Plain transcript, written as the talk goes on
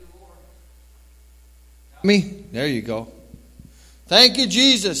Me? There you go. Thank you,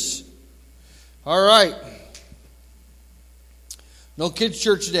 Jesus. All right. No kids'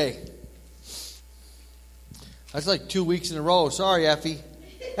 church today. That's like 2 weeks in a row. Sorry, Effie.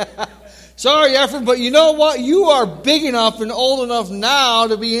 Sorry, Effie, but you know what? You are big enough and old enough now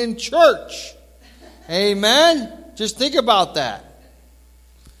to be in church. Amen? Just think about that.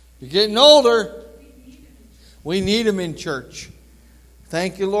 You're getting older. We need them in church.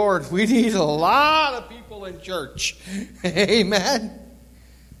 Thank you, Lord. We need a lot of people in church. Amen.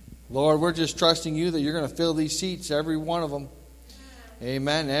 Lord, we're just trusting you that you're going to fill these seats, every one of them.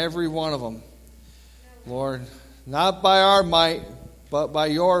 Amen. Every one of them. Lord, not by our might, but by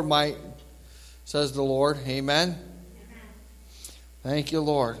your might, says the Lord. Amen. Thank you,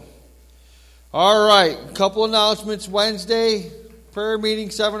 Lord. All right. A couple announcements. Wednesday, prayer meeting,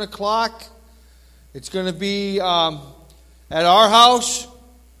 7 o'clock. It's going to be at our house,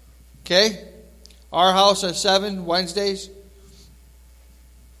 okay? Our house at 7 Wednesdays.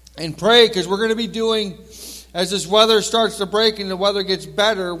 And pray, because we're going to be doing, as this weather starts to break and the weather gets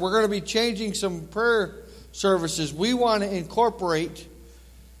better, we're going to be changing some prayer services. We want to incorporate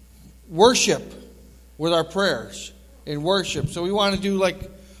worship with our prayers in worship. So we want to do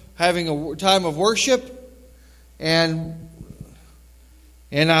like having a time of worship, and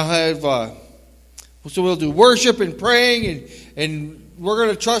I'll have... So we'll do worship and praying, and we're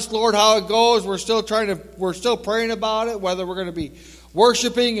going to trust Lord how it goes. We're still praying about it, whether we're going to be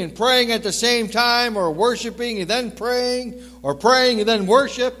worshiping and praying at the same time, or worshiping and then praying, or praying and then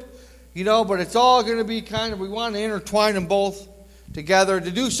worship. But it's all going to be we want to intertwine them both together to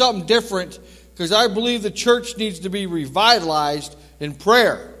do something different, because I believe the church needs to be revitalized in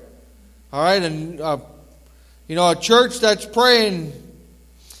prayer. All right, and a church that's praying.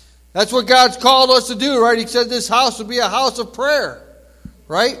 That's what God's called us to do, right? He said this house will be a house of prayer,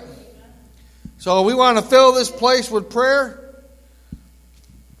 right? So we want to fill this place with prayer.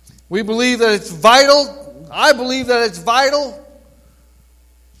 We believe that it's vital. I believe that it's vital.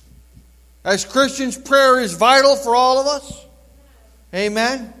 As Christians, prayer is vital for all of us.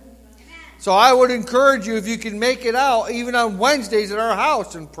 Amen? So I would encourage you, if you can make it out, even on Wednesdays at our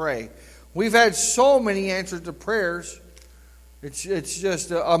house, and pray. We've had so many answers to prayers. It's just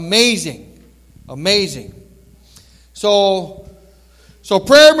amazing. Amazing. So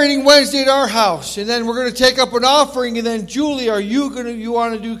prayer meeting Wednesday at our house. And then we're going to take up an offering. And then Julie, you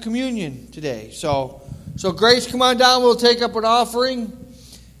want to do communion today? So Grace, come on down. We'll take up an offering.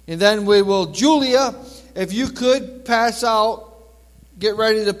 And then we will, Julia, if you could get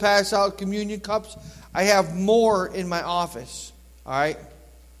ready to pass out communion cups. I have more in my office. All right? I'm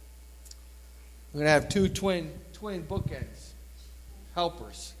going to have two twin bookends.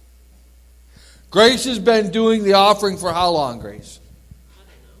 Helpers. Grace has been doing the offering for how long, Grace?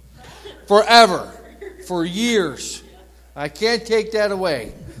 Forever. For years. I can't take that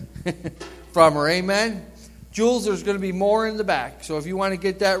away from her. Amen? Jules, there's going to be more in the back. So if you want to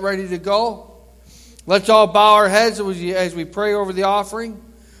get that ready to go, let's all bow our heads as we pray over the offering.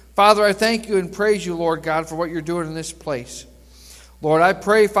 Father, I thank you and praise you, Lord God, for what you're doing in this place. Lord, I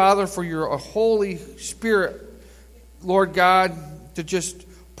pray, Father, for your Holy Spirit, Lord God, to just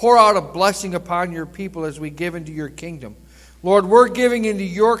pour out a blessing upon your people as we give into your kingdom. Lord, we're giving into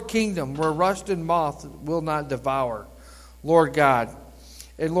your kingdom where rust and moth will not devour, Lord God.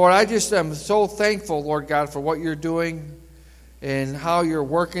 And Lord, I just am so thankful, Lord God, for what you're doing and how you're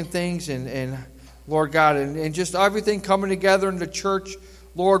working things, and Lord God, and just everything coming together in the church.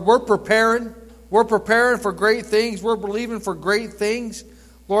 Lord, we're preparing. We're preparing for great things. We're believing for great things,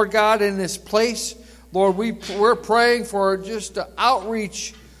 Lord God, in this place. Lord, we're praying for just the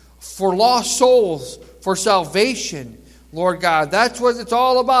outreach for lost souls, for salvation, Lord God. That's what it's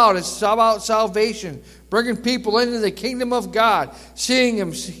all about. It's about salvation, bringing people into the kingdom of God, seeing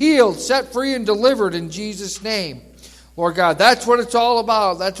them healed, set free, and delivered in Jesus' name. Lord God, that's what it's all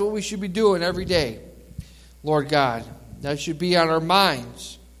about. That's what we should be doing every day, Lord God. That should be on our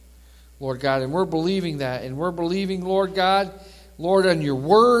minds, Lord God. And we're believing that. And we're believing, Lord God, Lord, on your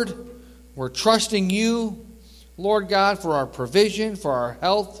word. We're trusting you, Lord God, for our provision, for our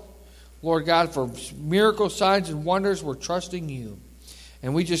health. Lord God, for miracles, signs, and wonders. We're trusting you.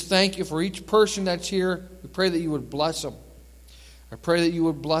 And we just thank you for each person that's here. We pray that you would bless them. I pray that you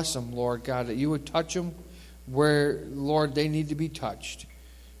would bless them, Lord God, that you would touch them where, Lord, they need to be touched.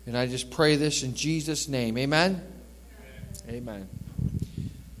 And I just pray this in Jesus' name. Amen? Amen.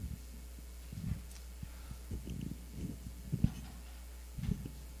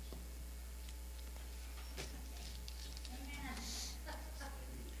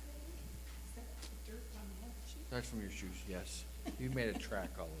 That's from your shoes, yes. You made a track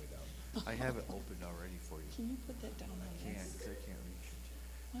all the way down. I have it opened already for you. Can you put that down? I can't, because I can't reach it.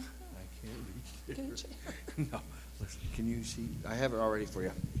 Why I can't reach it. not? No. Listen, can you see? I have it already for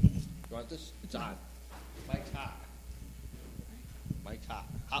you. You want this? It's on. Mike's hot. Mike's hot.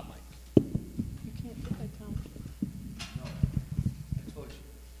 Hot mic. You can't put that down. No. I told you.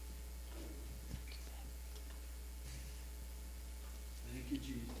 Thank you,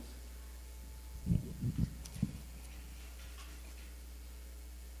 Jesus.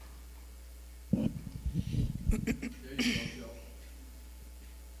 There you go, Joe.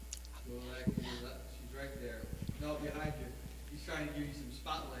 Go back to your left. She's right there. No, behind you. He's trying to give you some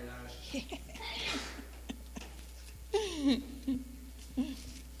spotlight on it.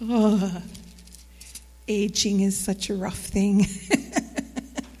 Oh, aging is such a rough thing.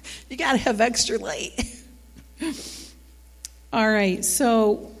 You got to have extra light. All right,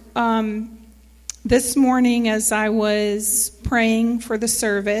 so this morning as I was praying for the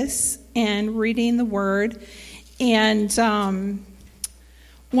service and reading the Word, and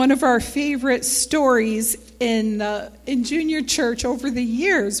one of our favorite stories in junior church over the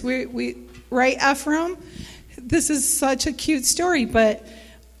years, we right, Ephraim? This is such a cute story, but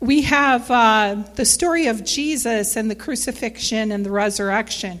we have the story of Jesus and the crucifixion and the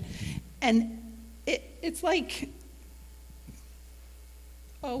resurrection. And it's like,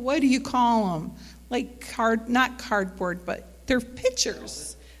 what do you call them? Like not cardboard, but they're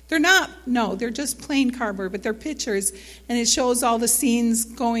pictures. They're just plain cardboard, but they're pictures. And it shows all the scenes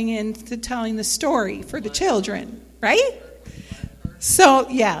going into telling the story for the children, right? So,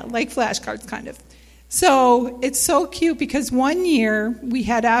 yeah, like flashcards kind of. So it's so cute because one year we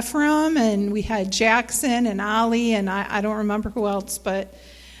had Ephraim and we had Jackson and Ollie and I don't remember who else, but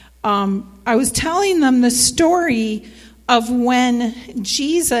I was telling them the story of when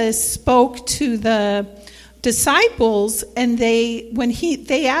Jesus spoke to the disciples and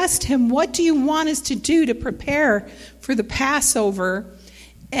they asked him, what do you want us to do to prepare for the Passover?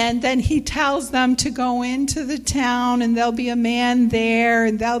 And then he tells them to go into the town and there'll be a man there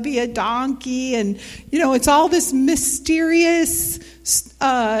and there'll be a donkey. And, it's all this mysterious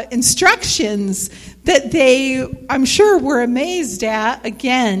instructions that I'm sure, were amazed at,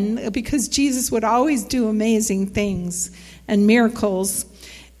 again, because Jesus would always do amazing things and miracles.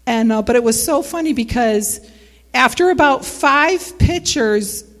 And but it was so funny because after about 5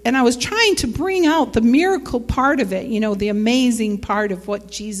 pictures, and I was trying to bring out the miracle part of it, the amazing part of what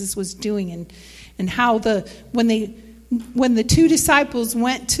Jesus was doing, and how when the 2 disciples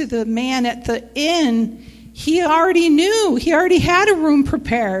went to the man at the inn, he already knew, he already had a room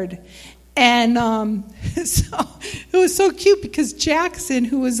prepared. And so it was so cute because Jackson,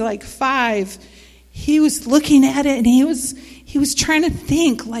 who was like 5, he was looking at it and he was trying to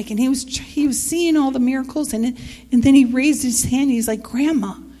think, and he was seeing all the miracles, and then he raised his hand. He's like,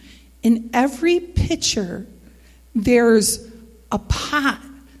 Grandma, in every picture, there's a pot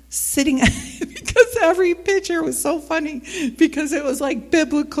sitting, because every picture was so funny, because it was like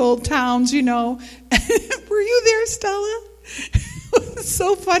biblical towns, Were you there, Stella? It was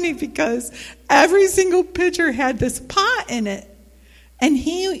so funny because every single picture had this pot in it. And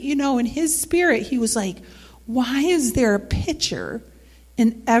he, in his spirit, he was like, why is there a pitcher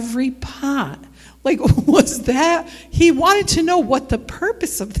in every pot? Was that? He wanted to know what the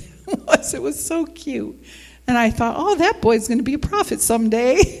purpose of that was. It was so cute. And I thought, that boy's going to be a prophet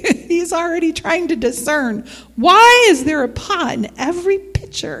someday. He's already trying to discern. Why is there a pot in every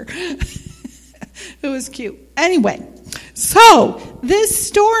pitcher? It was cute. Anyway, so this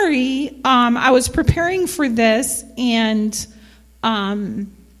story, I was preparing for this, and I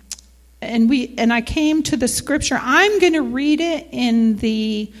came to the scripture. I'm going to read it in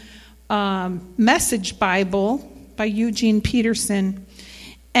the Message Bible by Eugene Peterson.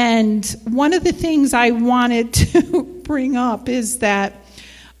 And one of the things I wanted to bring up is that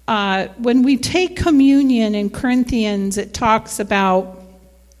when we take communion in Corinthians, it talks about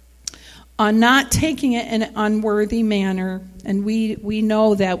not taking it in an unworthy manner. And we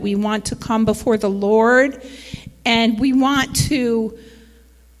know that we want to come before the Lord, and we want to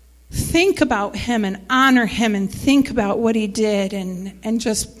think about him and honor him and think about what he did and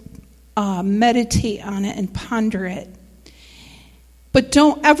just meditate on it and ponder it. But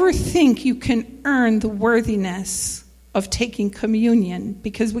don't ever think you can earn the worthiness of taking communion,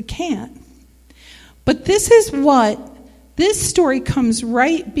 because we can't. But this story comes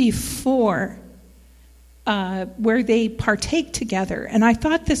right before where they partake together. And I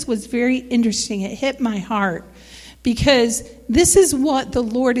thought this was very interesting. It hit my heart, because this is what the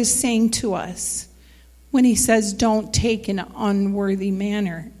Lord is saying to us when he says, don't take in an unworthy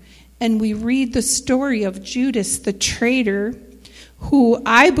manner. And we read the story of Judas, the traitor, who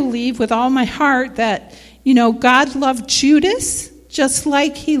I believe with all my heart that, God loved Judas just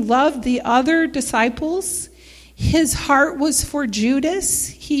like he loved the other disciples. His heart was for Judas.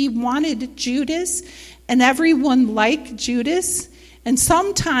 He wanted Judas and everyone like Judas. And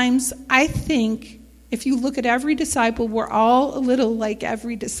sometimes I think if you look at every disciple, we're all a little like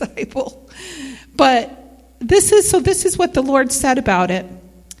every disciple. But this is what the Lord said about it.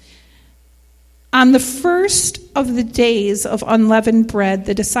 On the first of the days of unleavened bread,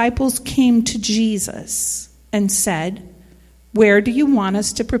 the disciples came to Jesus and said, "Where do you want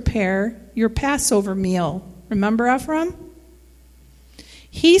us to prepare your Passover meal?" Remember Ephraim?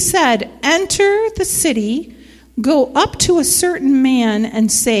 He said, "Enter the city, go up to a certain man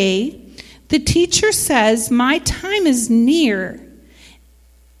and say, 'The teacher says, my time is near.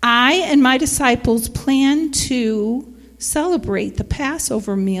 I and my disciples plan to celebrate the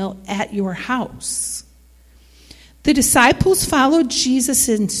Passover meal at your house.'" The disciples followed Jesus'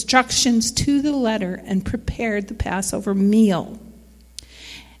 instructions to the letter and prepared the Passover meal.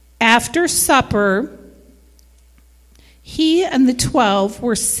 After supper, he and the 12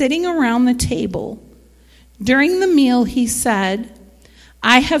 were sitting around the table. During the meal, he said,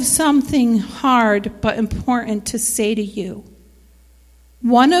 "I have something hard but important to say to you.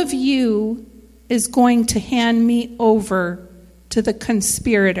 One of you is going to hand me over to the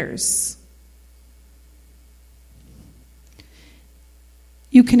conspirators."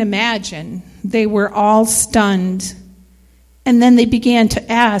 You can imagine they were all stunned. And then they began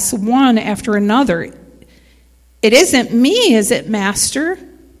to ask one after another, "It isn't me, is it, Master?"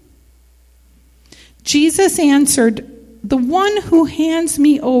 Jesus answered, "The one who hands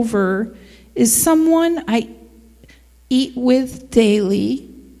me over is someone I eat with daily."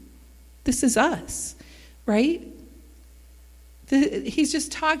 This is us, right? He's just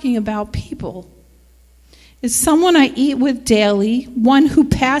talking about people. "Is someone I eat with daily, one who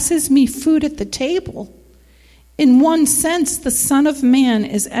passes me food at the table. In one sense, the Son of Man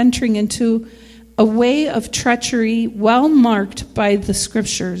is entering into a way of treachery well marked by the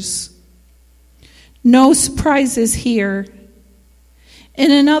Scriptures. No surprises here.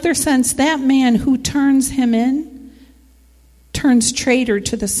 In another sense, that man who turns him in turns traitor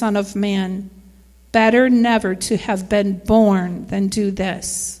to the Son of Man. Better never to have been born than do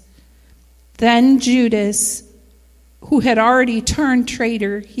this." Then Judas, who had already turned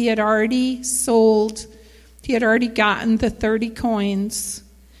traitor, he had already sold, he had already gotten the 30 coins.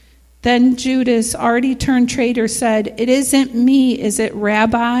 Then Judas, already turned traitor, said, "It isn't me, is it,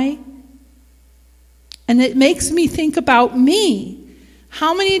 Rabbi?" And it makes me think about me.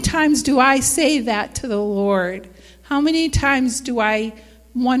 How many times do I say that to the Lord? How many times do I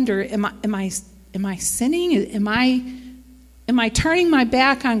wonder, am I sinning? Am I turning my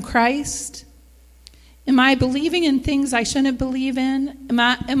back on Christ? Am I believing in things I shouldn't believe in? Am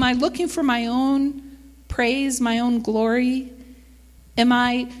I looking for my own praise, my own glory?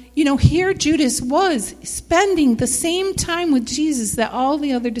 Here Judas was spending the same time with Jesus that all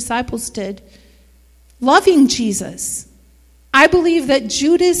the other disciples did, loving Jesus. I believe that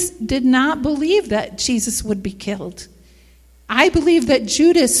Judas did not believe that Jesus would be killed. I believe that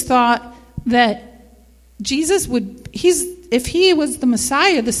Judas thought that Jesus if he was the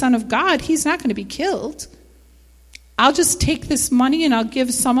Messiah, the Son of God, he's not going to be killed. I'll just take this money and I'll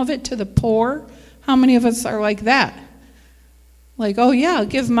give some of it to the poor. How many of us are like that? Like, oh yeah, I'll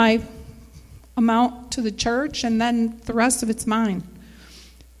give my amount to the church and then the rest of it's mine.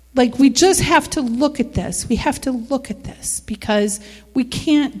 Like, we just have to look at this. We have to look at this because we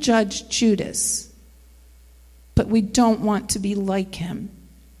can't judge Judas. But we don't want to be like him.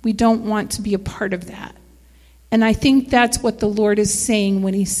 We don't want to be a part of that. And I think that's what the Lord is saying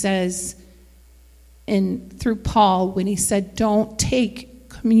when he says, through Paul, when he said, don't take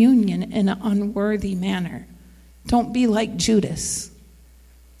communion in an unworthy manner. Don't be like Judas.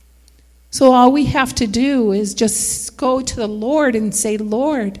 So all we have to do is just go to the Lord and say,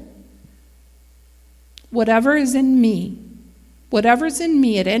 Lord, whatever is in me, whatever's in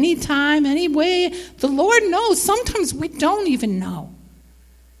me at any time, any way, the Lord knows. Sometimes we don't even know.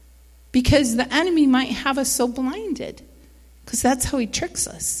 Because the enemy might have us so blinded. Because that's how he tricks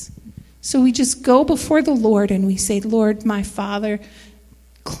us. So we just go before the Lord and we say, Lord, my Father,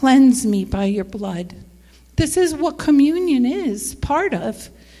 cleanse me by your blood. This is what communion is part of.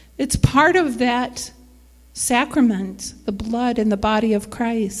 It's part of that sacrament, the blood and the body of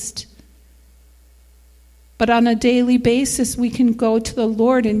Christ. But on a daily basis, we can go to the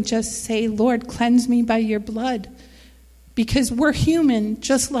Lord and just say, Lord, cleanse me by your blood. Because we're human,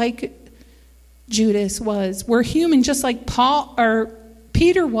 just like Judas was. We're human, just like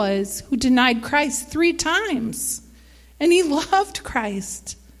Peter was, who denied Christ 3 times. And he loved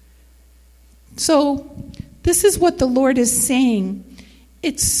Christ. So this is what the Lord is saying.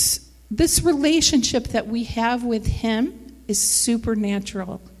 It's this relationship that we have with him is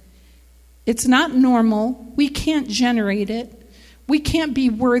supernatural. It's not normal. We can't generate it. We can't be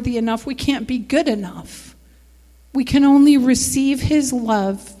worthy enough. We can't be good enough. We can only receive his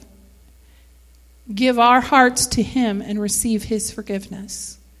love, give our hearts to him, and receive his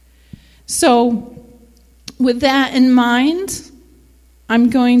forgiveness. So, with that in mind, I'm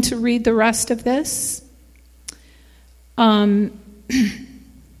going to read the rest of this.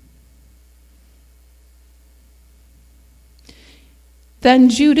 Then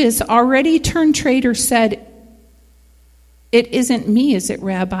Judas, already turned traitor, said, "It isn't me, is it,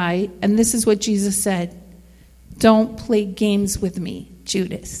 Rabbi?" And this is what Jesus said: "Don't play games with me,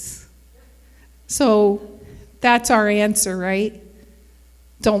 Judas." So that's our answer, right?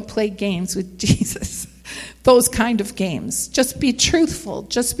 Don't play games with Jesus. Those kind of games. Just be truthful.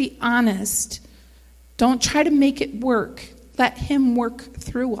 Just be honest. Don't try to make it work. Let him work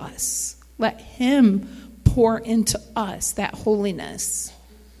through us. Let him pour into us that holiness.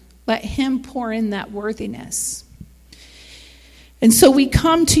 Let him pour in that worthiness. And so we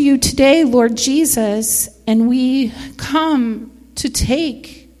come to you today, Lord Jesus, and we come to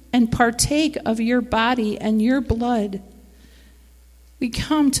take and partake of your body and your blood. We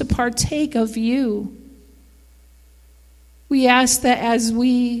come to partake of you. We ask that as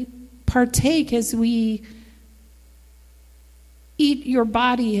we partake, as we eat your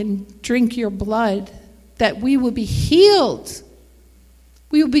body and drink your blood, that we will be healed.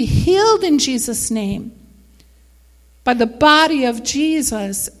 We will be healed in Jesus' name by the body of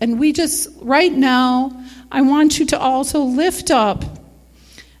Jesus. And we just, right now, I want you to also lift up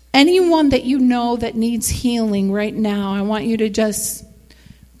anyone that you know that needs healing right now. I want you to just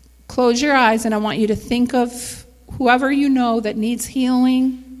close your eyes and I want you to think of whoever you know that needs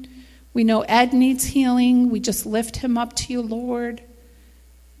healing. We know Ed needs healing. We just lift him up to you, Lord.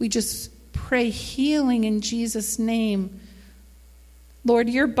 We just pray healing in Jesus' name. Lord,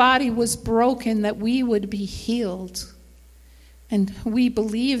 your body was broken that we would be healed. And we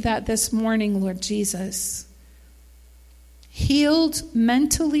believe that this morning, Lord Jesus. Healed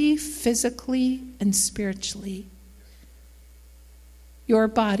mentally, physically, and spiritually. Your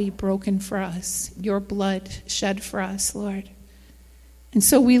body broken for us. Your blood shed for us, Lord. And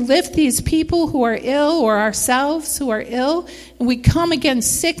so we lift these people who are ill, or ourselves who are ill, and we come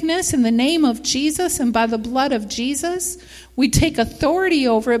against sickness in the name of Jesus and by the blood of Jesus. We take authority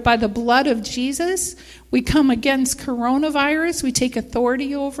over it by the blood of Jesus. We come against coronavirus. We take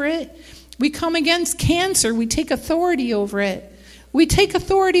authority over it. We come against cancer. We take authority over it. We take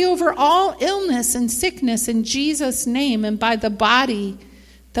authority over all illness and sickness in Jesus' name and by the body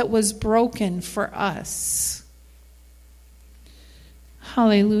that was broken for us.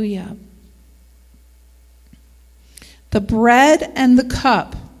 Hallelujah. The bread and the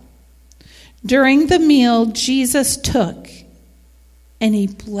cup. During the meal, Jesus took and he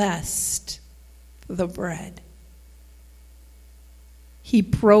blessed the bread. He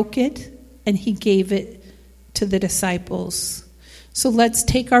broke it and he gave it to the disciples. So let's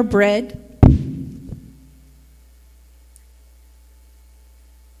take our bread.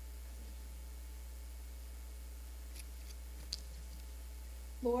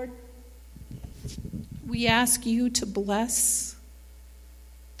 Lord, we ask you to bless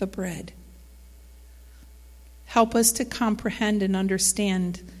the bread. Help us to comprehend and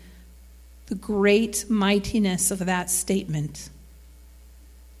understand the great mightiness of that statement.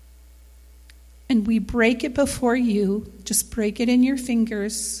 And we break it before you. Just break it in your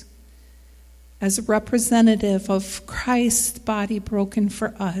fingers as a representative of Christ's body broken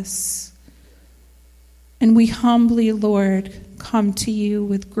for us. And we humbly, Lord, come to you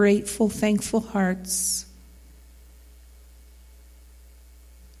with grateful, thankful hearts.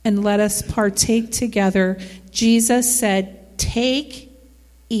 And let us partake together. Jesus said, "Take,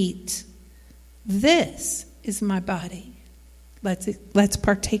 eat. This is my body." Let's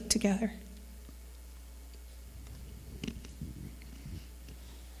partake together.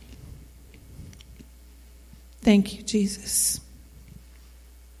 Thank you, Jesus.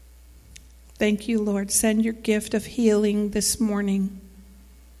 Thank you, Lord. Send your gift of healing this morning.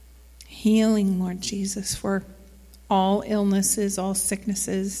 Healing, Lord Jesus, for all illnesses, all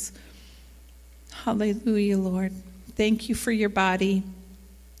sicknesses. Hallelujah, Lord. Thank you for your body.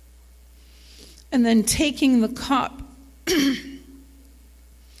 And then taking the cup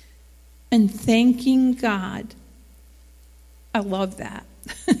and thanking God. I love that.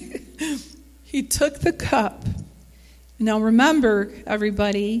 He took the cup. Now remember,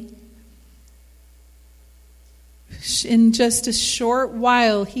 everybody, in just a short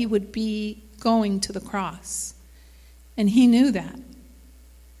while, he would be going to the cross. And he knew that,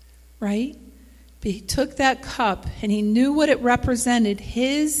 right? But he took that cup and he knew what it represented,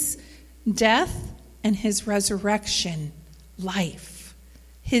 his death and his resurrection, life,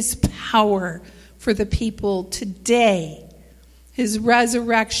 his power for the people today, his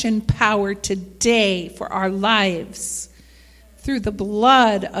resurrection power today for our lives through the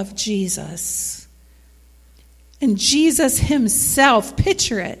blood of Jesus. And Jesus himself,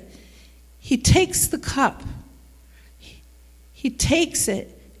 picture it, he takes the cup, he takes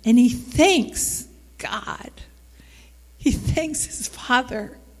it, and he thanks God. He thanks his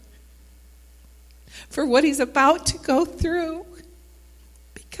Father for what he's about to go through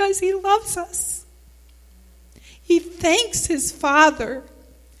because he loves us. He thanks his Father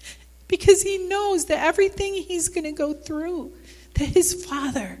because he knows that everything he's going to go through, that his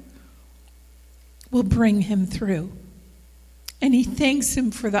Father will bring him through. And he thanks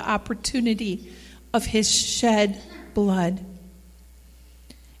him for the opportunity of his shed blood.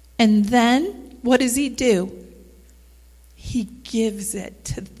 And then, what does he do? He gives it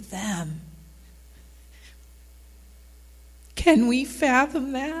to them. Can we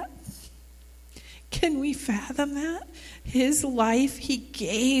fathom that? Can we fathom that? His life he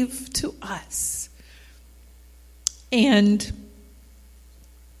gave to us. And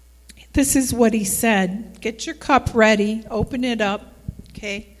this is what he said. Get your cup ready. Open it up.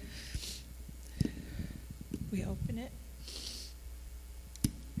 Okay. We open it.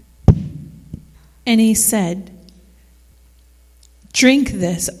 And he said, drink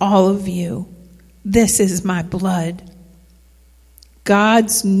this, all of you. This is my blood.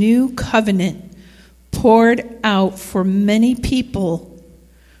 God's new covenant poured out for many people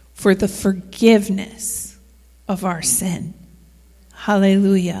for the forgiveness of our sin.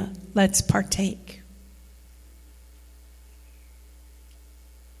 Hallelujah. Let's partake.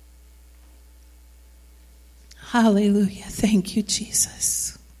 Hallelujah. Thank you,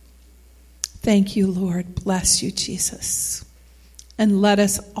 Jesus. Thank you, Lord. Bless you, Jesus. And let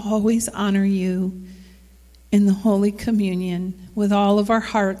us always honor you in the Holy Communion with all of our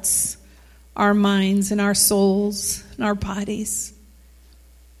hearts, our minds, and our souls, and our bodies.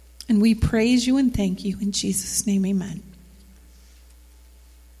 And we praise you and thank you. In Jesus' name, amen.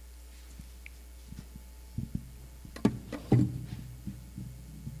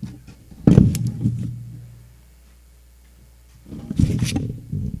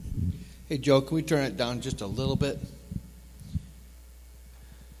 Hey, Joe, can we turn it down just a little bit?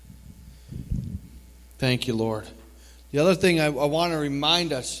 Thank you, Lord. The other thing I want to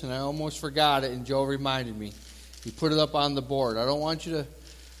remind us, and I almost forgot it, and Joe reminded me. He put it up on the board. I don't want you to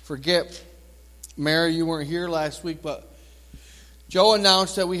forget, Mary, you weren't here last week, but Joe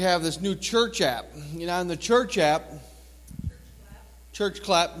announced that we have this new church app. You know, on the church app, Church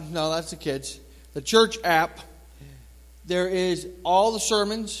Clap, no, that's the kids. The church app, there is all the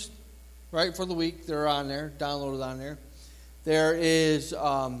sermons, right, for the week. They're on there, downloaded on there. There is,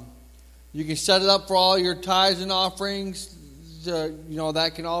 you can set it up for all your tithes and offerings.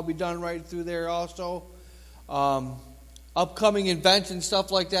 That can all be done right through there also. Upcoming events and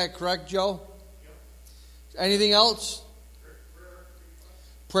stuff like that, correct, Joe? Yep. Anything else?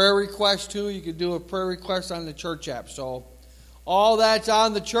 Prayer requests, too. You can do a prayer request on the church app. So all that's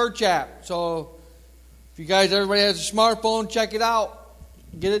on the church app. So if you guys, everybody has a smartphone, check it out.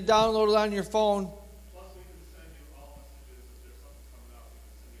 Get it downloaded on your phone. Plus, we can send you all messages. If there's something coming up,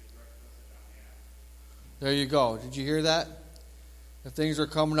 we can send you a direct message on the app. There you go. Did you hear that? If things are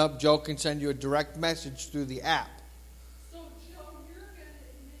coming up, Joe can send you a direct message through the app. So, Joe, you're going to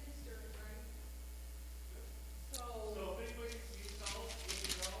administer it, right? So if anybody needs help, let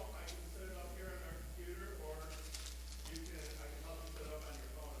me know. I can set it up here on our computer, or I can help you set it up on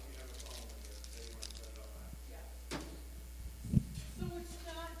your phone if you have a phone with it that you want to set it up on. yeah. So it's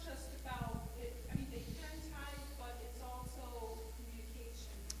not just about it. I mean, they can type, but it's also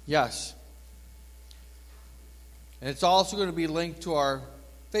communication. Yes. And it's also going to be linked to our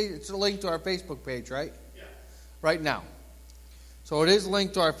Facebook page, right? Yeah. Right now. So it is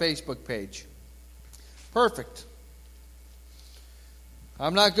linked to our Facebook page. Perfect.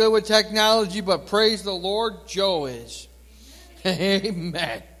 I'm not good with technology, but praise the Lord, Joe is.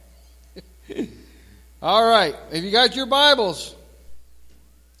 Amen. All right. If you got your Bibles,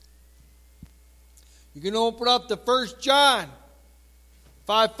 you can open up to 1 John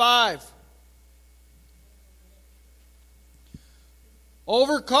 5:5.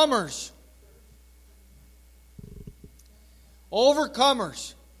 Overcomers.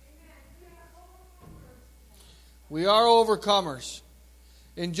 Overcomers. We are overcomers.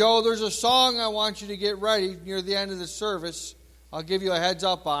 And Joe, there's a song I want you to get ready near the end of the service. I'll give you a heads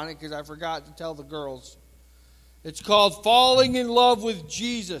up on it because I forgot to tell the girls. It's called Falling in Love with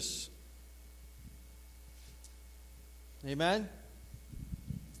Jesus. Amen?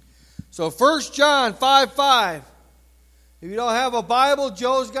 So 1 John 5:5. If you don't have a Bible,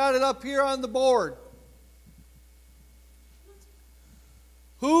 Joe's got it up here on the board.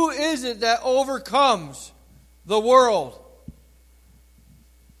 Who is it that overcomes the world?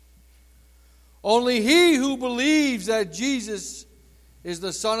 Only he who believes that Jesus is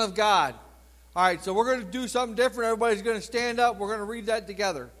the Son of God. All right, so we're going to do something different. Everybody's going to stand up. We're going to read that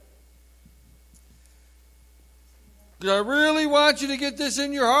together. Because I really want you to get this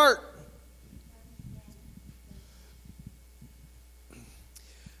in your heart.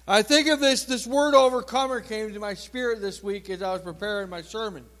 I think of this word overcomer came to my spirit this week as I was preparing my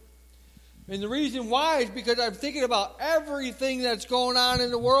sermon. And the reason why is because I'm thinking about everything that's going on in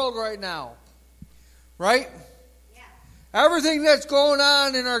the world right now. Right? Yeah. Everything that's going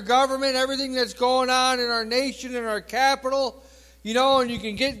on in our government, everything that's going on in our nation, in our capital, and you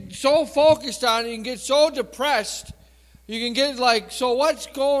can get so focused on it, you can get so depressed, you can get like, so what's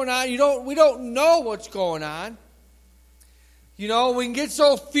going on? We don't know what's going on. We can get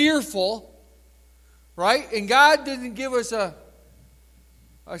so fearful, right? And God didn't give us a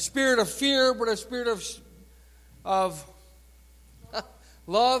spirit of fear, but a spirit of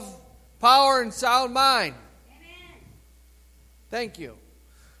love, power, and sound mind. Amen. Thank you.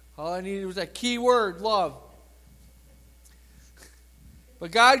 All I needed was that key word, love.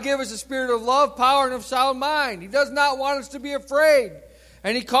 But God gave us a spirit of love, power, and of sound mind. He does not want us to be afraid.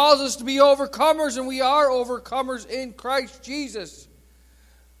 And He calls us to be overcomers, and we are overcomers in Christ Jesus.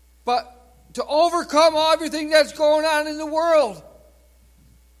 But to overcome everything that's going on in the world,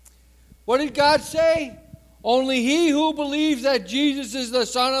 what did God say? Only he who believes that Jesus is the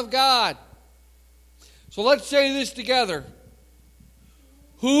Son of God. So let's say this together.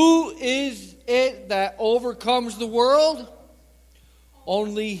 Who is it that overcomes the world?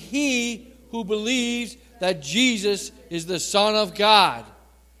 Only he who believes that Jesus is the Son of God.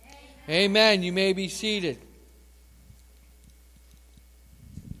 Amen. You may be seated.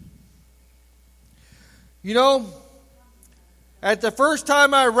 At the first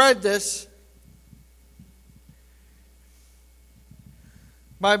time I read this,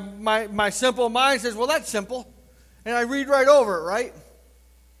 my simple mind says, well, that's simple. And I read right over it, right?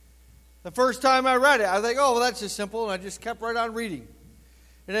 The first time I read it, I think, oh, well, that's just simple. And I just kept right on reading.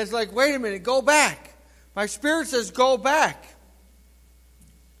 And it's like, wait a minute, go back. My spirit says, go back.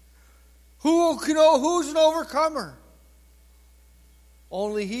 Who's an overcomer?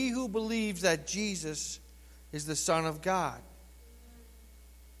 Only he who believes that Jesus is the Son of God.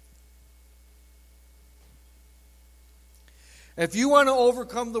 If you want to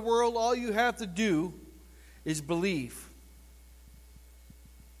overcome the world, all you have to do is believe.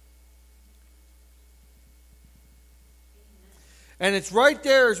 And it's right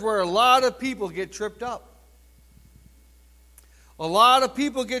there is where a lot of people get tripped up. A lot of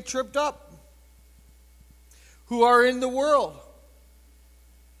people get tripped up who are in the world.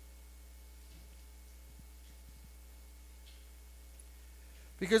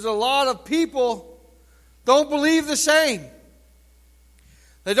 Because a lot of people don't believe the same.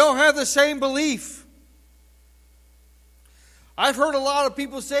 They don't have the same belief. I've heard a lot of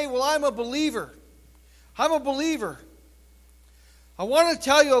people say, well, I'm a believer. I'm a believer. I want to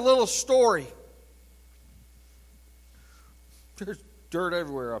tell you a little story. There's dirt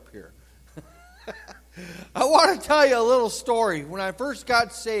everywhere up here. I want to tell you a little story. When I first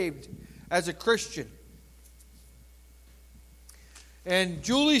got saved as a Christian, and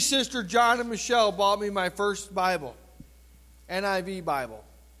Julie's sister, John and Michelle, bought me my first Bible, NIV Bible.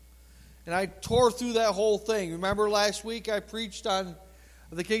 And I tore through that whole thing. Remember last week I preached on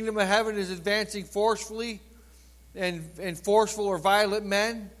the kingdom of heaven is advancing forcefully, and forceful or violent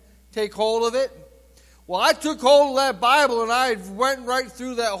men take hold of it. Well, I took hold of that Bible and I went right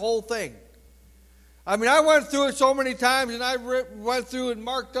through that whole thing. I mean, I went through it so many times, and I went through and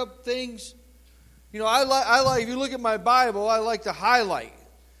marked up things. I like. If you look at my Bible, I like to highlight.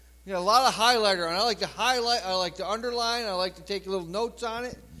 A lot of highlighter, and I like to highlight. I like to underline. I like to take little notes on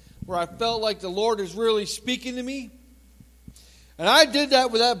it where I felt like the Lord is really speaking to me. And I did that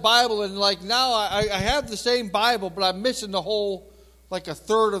with that Bible, and now I have the same Bible, but I'm missing the whole, a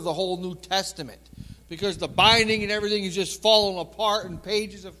third of the whole New Testament, because the binding and everything is just falling apart, and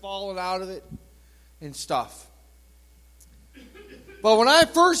pages have fallen out of it and stuff. But when I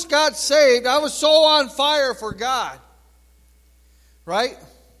first got saved, I was so on fire for God. Right?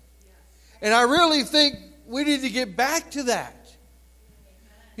 And I really think we need to get back to that.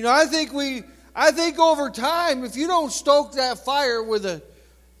 You know, I think over time, if you don't stoke that fire with a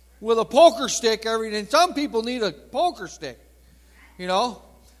poker stick and some people need a poker stick, you know.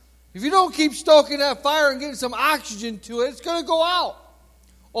 If you don't keep stoking that fire and getting some oxygen to it, it's going to go out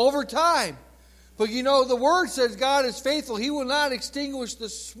over time. But you know, the Word says God is faithful. He will not extinguish the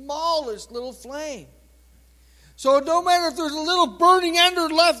smallest little flame. So no matter if there's a little burning ember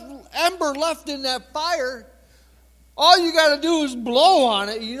left in that fire, all you got to do is blow on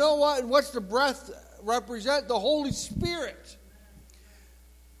it. You know what? And what's the breath represent? The Holy Spirit.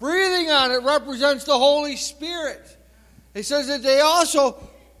 Breathing on it represents the Holy Spirit. It says that they also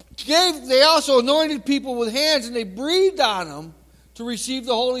anointed people with hands and they breathed on them to receive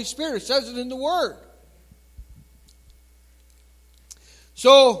the Holy Spirit. It says it in the Word.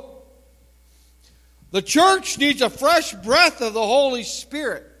 So, the church needs a fresh breath of the Holy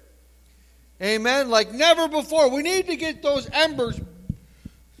Spirit. Amen? Like never before. We need to get those embers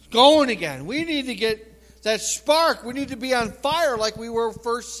going again. We need to get that spark. We need to be on fire like we were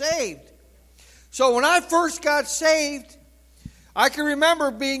first saved. So when I first got saved, I can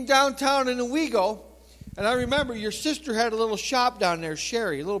remember being downtown in Owego, and I remember your sister had a little shop down there,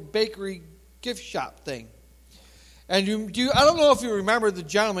 Sherry, a little bakery gift shop thing. And I don't know if you remember the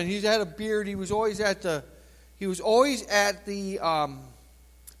gentleman. He had a beard. He was always at the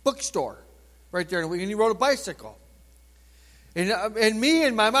bookstore right there in Owego, and he rode a bicycle. And me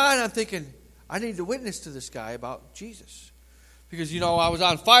in my mind, I'm thinking, I need to witness to this guy about Jesus. Because, you know, I was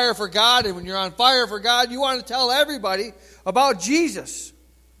on fire for God, and when you're on fire for God, you want to tell everybody about Jesus.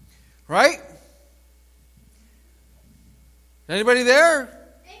 Right? Anybody there?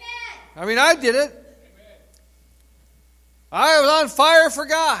 Amen. I mean, I did it. Amen. I was on fire for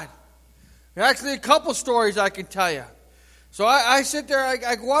God. There's actually a couple stories I can tell you. So I sit there,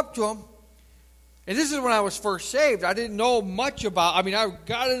 I go up to him, and this is when I was first saved. I didn't know much about, I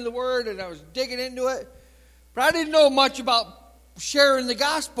got into the Word, and I was digging into it, but I didn't know much about sharing the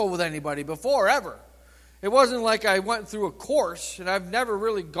gospel with anybody before, ever. It wasn't like I went through a course, and I've never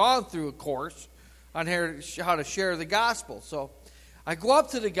really gone through a course on how to share the gospel. So I go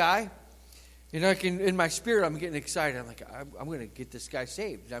up to the guy, and in my spirit, I'm getting excited. I'm like, I'm going to get this guy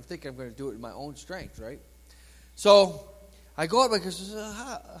saved. And I'm thinking I'm going to do it in my own strength, right? So I go up, and I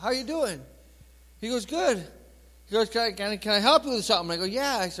go, how you doing? He goes, good. He goes, can I help you with something? I go,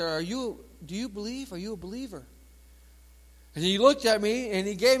 yeah. I said, do you believe? Are you a believer? And he looked at me, and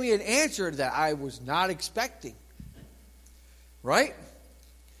he gave me an answer that I was not expecting. Right?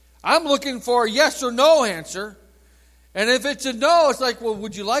 I'm looking for a yes or no answer. And if it's a no, it's like, well,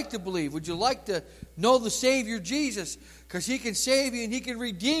 would you like to believe? Would you like to know the Savior Jesus? Because He can save you, and He can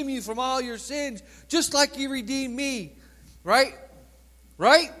redeem you from all your sins, just like He redeemed me. Right?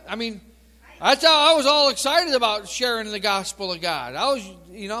 Right? I mean, that's how I was all excited about sharing the gospel of God. I was,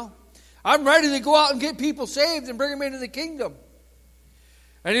 I'm ready to go out and get people saved and bring them into the kingdom.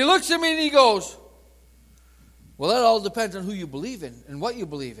 And he looks at me and he goes, well, that all depends on who you believe in and what you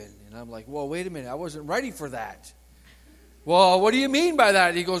believe in. And I'm like, well, wait a minute. I wasn't ready for that. Well, what do you mean by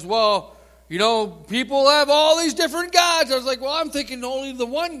that? He goes, well, people have all these different gods. I was like, well, I'm thinking only the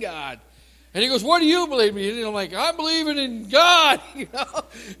one God. And he goes, what do you believe in? And I'm like, I'm believing in God.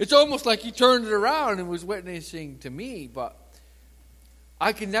 It's almost like he turned it around and was witnessing to me. But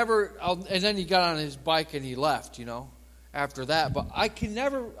I can never, and then he got on his bike and he left, after that. But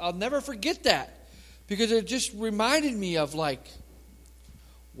I'll never forget that. Because it just reminded me of like,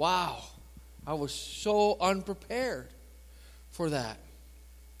 wow, I was so unprepared for that.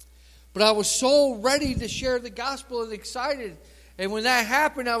 But I was so ready to share the gospel and excited. And when that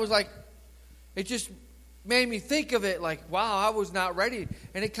happened, I was like, it just made me think of it like, wow, I was not ready.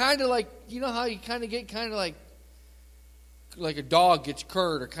 And it kind of like, how you kind of get like a dog gets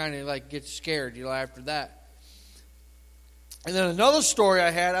curd or kind of like gets scared, after that. And then another story I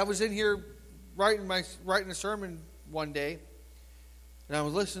had, I was in here writing a sermon one day, and I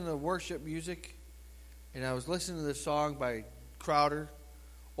was listening to worship music, and I was listening to this song by Crowder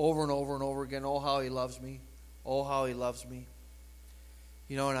over and over and over again, Oh How He Loves Me, Oh How He Loves Me.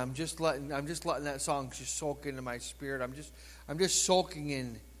 And I'm just letting that song just soak into my spirit. I'm just soaking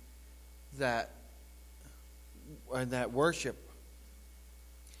in that worship.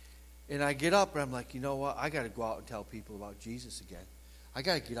 And I get up and I'm like, you know what? I got to go out and tell people about Jesus again. I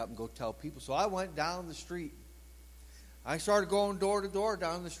got to get up and go tell people. So I went down the street. I started going door to door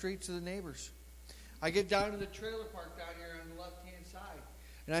down the streets of the neighbors. I get down to the trailer park down here on the left-hand side.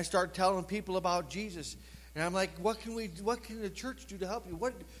 And I start telling people about Jesus. And I'm like, what can the church do to help you?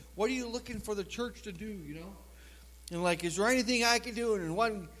 What are you looking for the church to do, And like, is there anything I can do? And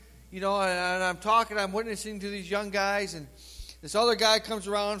one, and I'm talking, I'm witnessing to these young guys, and This other guy comes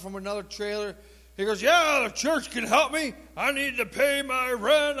around from another trailer. He goes, yeah, the church can help me. I need to pay my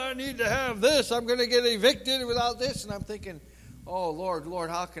rent. I need to have this. I'm going to get evicted without this. And I'm thinking, oh, Lord,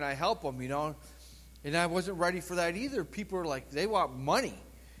 how can I help them, And I wasn't ready for that either. People are like, they want money,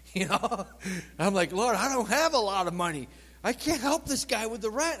 I'm like, Lord, I don't have a lot of money. I can't help this guy with the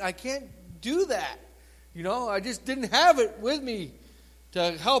rent. I can't do that. I just didn't have it with me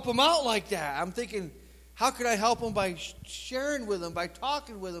to help him out like that. I'm thinking, how can I help him? By sharing with him, by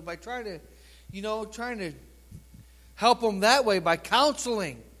talking with him, by trying to help him that way, by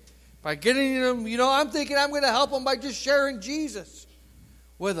counseling, by getting him, I'm thinking I'm going to help him by just sharing Jesus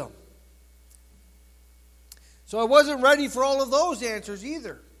with him. So I wasn't ready for all of those answers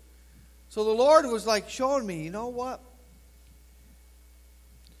either. So the Lord was like showing me, you know what?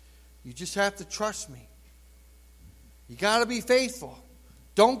 You just have to trust me. You got to be faithful.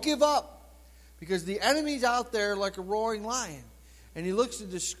 Don't give up. Because the enemy's out there like a roaring lion. And he looks to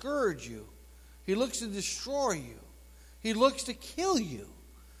discourage you. He looks to destroy you. He looks to kill you.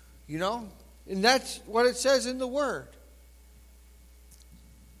 And that's what it says in the Word.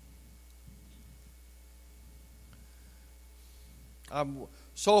 I'm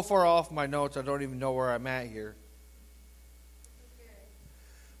so far off my notes, I don't even know where I'm at here.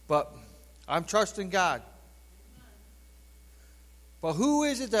 But I'm trusting God. But who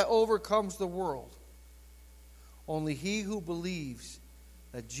is it that overcomes the world? Only he who believes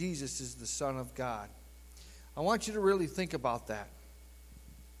that Jesus is the Son of God. I want you to really think about that.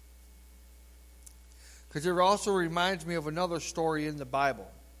 Because it also reminds me of another story in the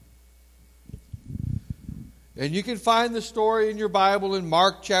Bible. And you can find the story in your Bible in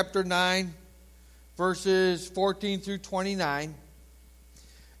Mark chapter 9, verses 14 through 29.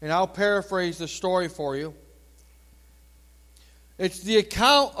 And I'll paraphrase the story for you. It's the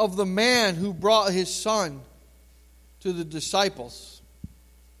account of the man who brought his son to the disciples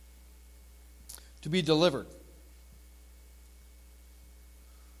to be delivered.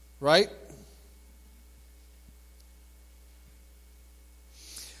 Right?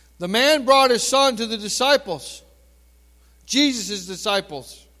 The man brought his son to the disciples. Jesus'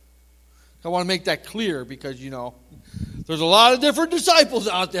 disciples. I want to make that clear because, there's a lot of different disciples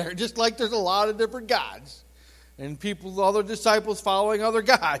out there, just like there's a lot of different gods. And other disciples following other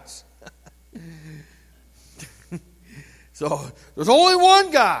gods. So, there's only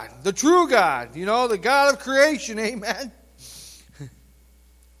one God, the true God, the God of creation, amen?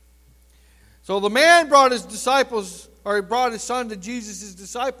 So the man brought his son to Jesus'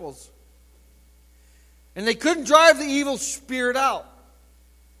 disciples. And they couldn't drive the evil spirit out.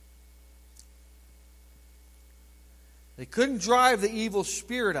 They couldn't drive the evil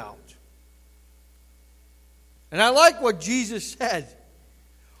spirit out. And I like what Jesus said.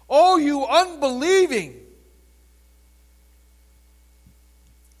 Oh, you unbelieving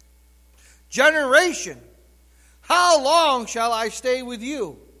generation, how long shall I stay with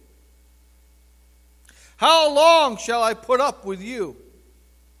you? How long shall I put up with you?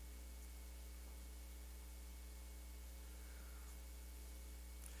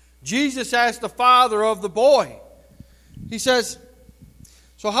 Jesus asked the father of the boy. He says,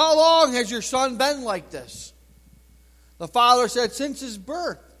 so how long has your son been like this? The father said, since his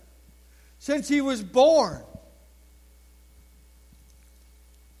birth. Since he was born.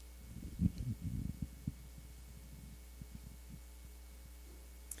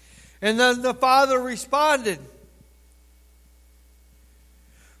 And then the father responded,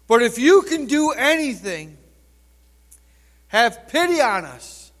 but if you can do anything, have pity on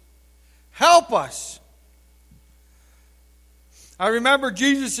us. Help us. I remember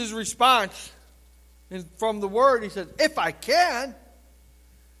Jesus' response from the Word. He said, if I can.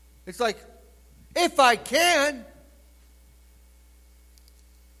 It's like, if I can.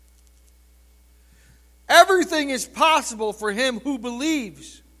 Everything is possible for him who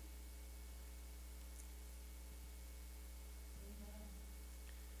believes.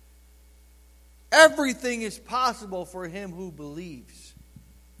 Everything is possible for him who believes.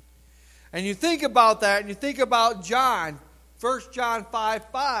 And you think about that, and you think about John, 1 John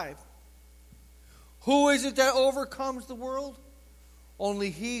 5:5. Who is it that overcomes the world?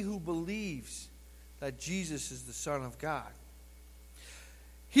 Only he who believes that Jesus is the Son of God.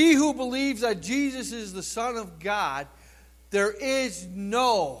 He who believes that Jesus is the Son of God, there is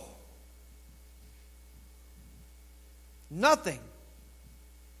nothing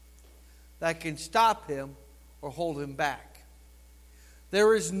that can stop him or hold him back.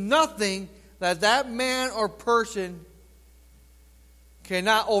 There is nothing that man or person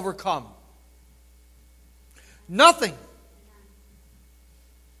cannot overcome. Nothing.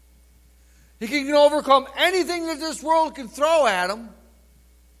 He can overcome anything that this world can throw at him.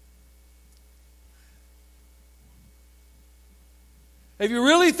 If you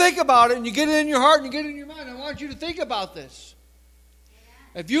really think about it and you get it in your heart and you get it in your mind, I want you to think about this.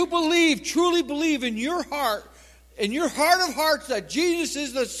 If you believe, truly believe in your heart of hearts that Jesus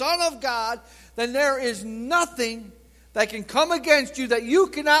is the Son of God, then there is nothing that can come against you that you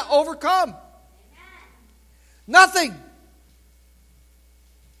cannot overcome. Nothing.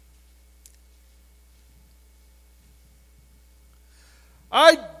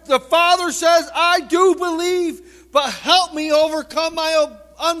 The Father says, I do believe, but help me overcome my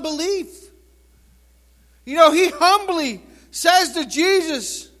unbelief. You know, He humbly says to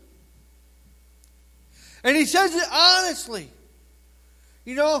Jesus, and He says it honestly.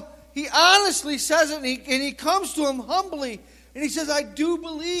 You know, He honestly says it, and he comes to Him humbly, and He says, I do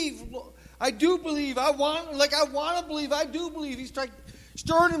believe. I do believe. I want to believe. I do believe. He's like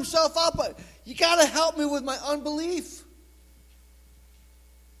stirring Himself up, but you got to help me with my unbelief.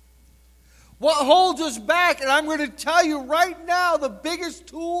 What holds us back, and I'm going to tell you right now, the biggest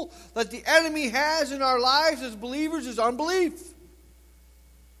tool that the enemy has in our lives as believers is unbelief.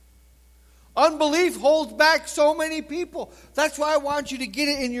 Unbelief holds back so many people. That's why I want you to get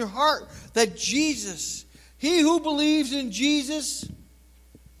it in your heart that Jesus, he who believes in Jesus,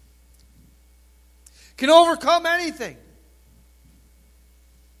 can overcome anything.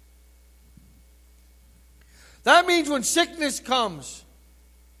 That means when sickness comes,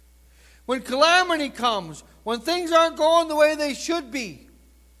 when calamity comes, when things aren't going the way they should be,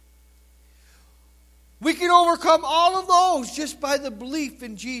 we can overcome all of those just by the belief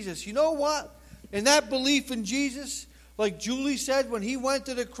in Jesus. You know what? In that belief in Jesus, like Julie said, when He went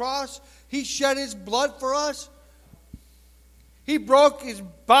to the cross, He shed His blood for us. He broke His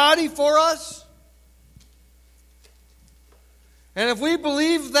body for us. And if we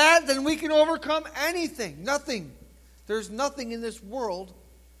believe that, then we can overcome anything. Nothing. There's nothing in this world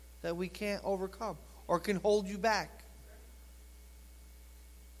that we can't overcome or can hold you back.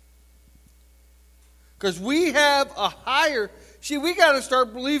 Because we have a higher... See, we got to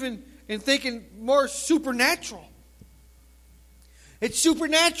start believing and thinking more supernatural. It's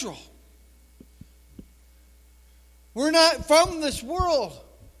supernatural. We're not from this world.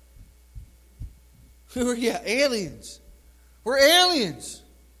 Aliens. We're aliens.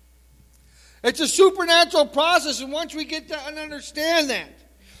 It's a supernatural process, and once we get to understand that,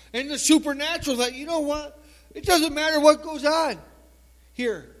 and the supernatural, that, you know what? It doesn't matter what goes on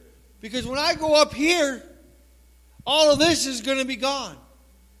here. Because when I go up here, all of this is going to be gone.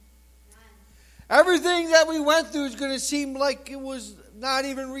 Everything that we went through is going to seem like it was not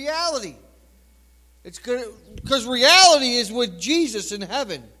even reality. Because reality is with Jesus in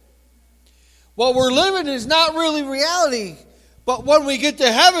heaven. What we're living is not really reality. But when we get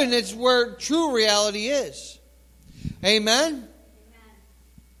to heaven, it's where true reality is. Amen?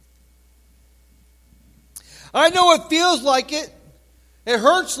 I know it feels like it. It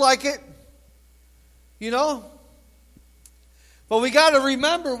hurts like it. You know? But we got to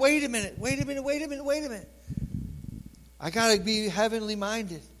remember, wait a minute. I got to be heavenly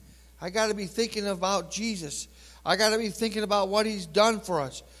minded. I got to be thinking about Jesus. I got to be thinking about what He's done for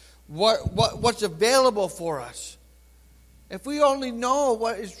us. What's available for us. If we only know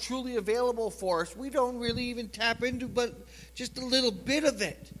what is truly available for us, we don't really even tap into but just a little bit of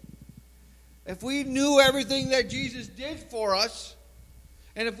it. If we knew everything that Jesus did for us,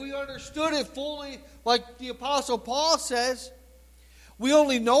 and if we understood it fully, like the Apostle Paul says, we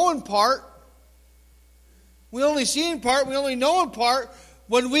only know in part. We only see in part. We only know in part.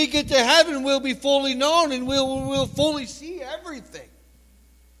 When we get to heaven, we'll be fully known, and we'll fully see everything.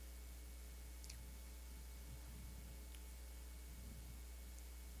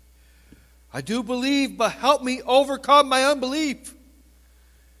 I do believe, but help me overcome my unbelief.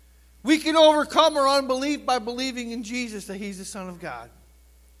 We can overcome our unbelief by believing in Jesus, that He's the Son of God.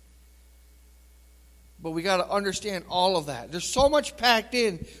 But we got to understand all of that. There's so much packed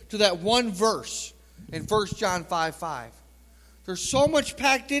in to that one verse in 1 John 5:5. There's so much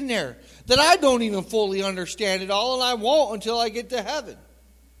packed in there that I don't even fully understand it all, and I won't until I get to heaven.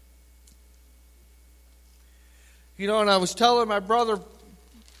 You know, and I was telling my brother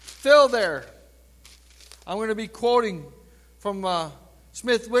Phil there, I'm going to be quoting from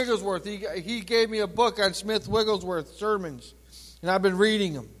Smith Wigglesworth. He gave me a book on Smith Wigglesworth sermons, and I've been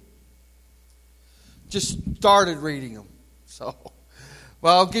reading them. Just started reading them. So,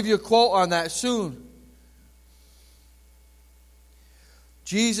 well, I'll give you a quote on that soon.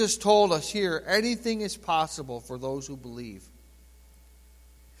 Jesus told us here, anything is possible for those who believe.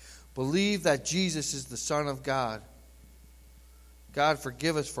 Believe that Jesus is the Son of God. God,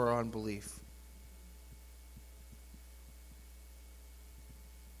 forgive us for our unbelief.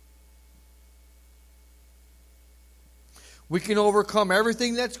 We can overcome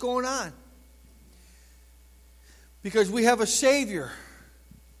everything that's going on. Because we have a Savior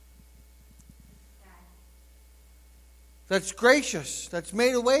that's gracious, that's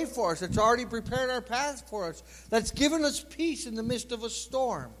made a way for us, that's already prepared our path for us, that's given us peace in the midst of a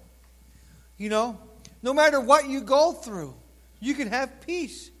storm. You know, no matter what you go through, you can have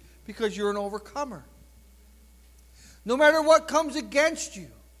peace because you're an overcomer. No matter what comes against you,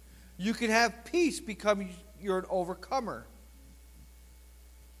 you can have peace because you're an overcomer.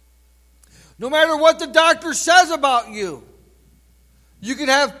 No matter what the doctor says about you, you can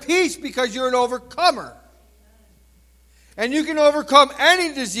have peace because you're an overcomer. And you can overcome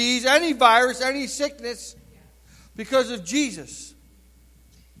any disease, any virus, any sickness because of Jesus.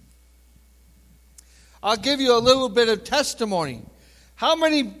 I'll give you a little bit of testimony. How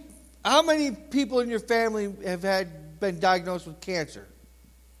many people in your family have been diagnosed with cancer?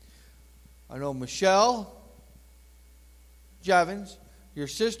 I know Michelle Jevons, your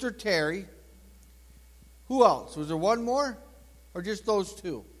sister Terry. Who else? Was there one more? Or just those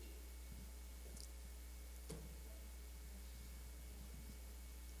two?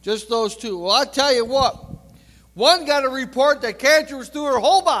 Just those two. Well, I'll tell you what. One got a report that cancer was through her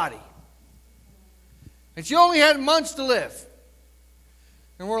whole body. And she only had months to live.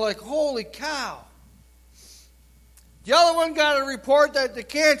 And we're like, holy cow. The other one got a report that the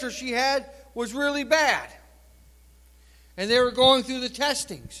cancer she had was really bad. And they were going through the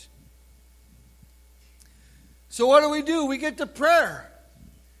testings. So what do? We get to prayer.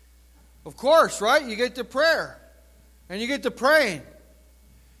 Of course, right? You get to prayer. And you get to praying.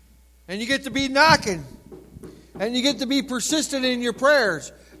 And you get to be knocking. And you get to be persistent in your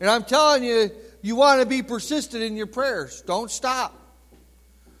prayers. And I'm telling you, you want to be persistent in your prayers. Don't stop.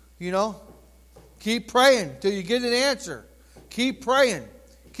 You know? Keep praying till you get an answer. Keep praying.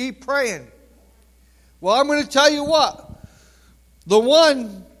 Keep praying. Well, I'm going to tell you what. The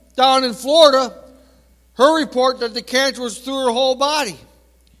one down in Florida, her report that the cancer was through her whole body.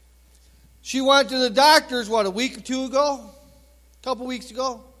 She went to the doctors, a week or two ago? A couple weeks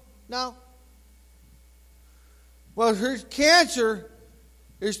ago? No? Well, her cancer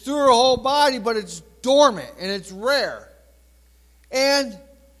is through her whole body, but it's dormant and it's rare. And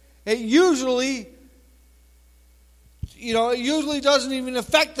it usually doesn't even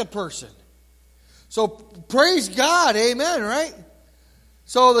affect the person. So praise God, amen, right?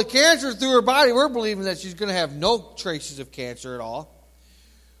 So the cancer through her body, we're believing that she's going to have no traces of cancer at all.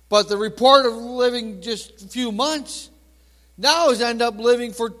 But the report of living just a few months now is end up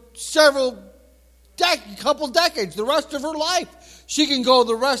living for couple decades, the rest of her life. She can go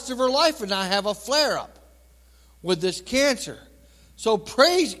the rest of her life and not have a flare-up with this cancer. So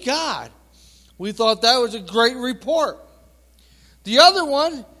praise God. We thought that was a great report. The other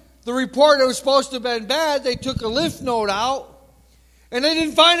one, the report that was supposed to have been bad, they took a lymph node out and they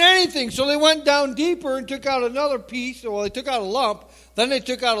didn't find anything. So they went down deeper and took out another piece. Well, they took out a lump. Then they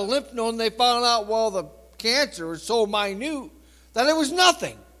took out a lymph node and they found out, the cancer was so minute that it was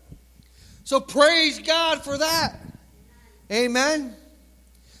nothing. So praise God for that. Amen.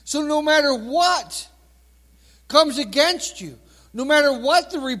 So no matter what comes against you, no matter what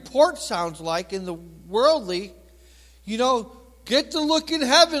the report sounds like in the worldly, get to looking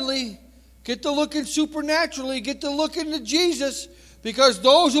heavenly, get to looking supernaturally, get to looking to Jesus, because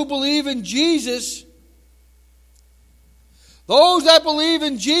those who believe in Jesus, those that believe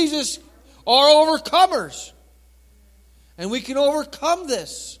in Jesus are overcomers. And we can overcome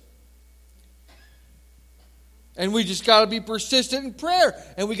this. And we just got to be persistent in prayer.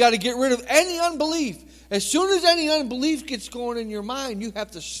 And we got to get rid of any unbelief. As soon as any unbelief gets going in your mind, you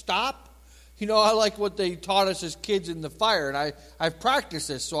have to stop. I like what they taught us as kids in the fire. And I've practiced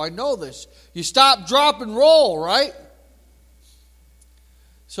this, so I know this. You stop, drop, and roll, right?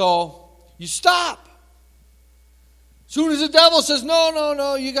 So you stop. As soon as the devil says,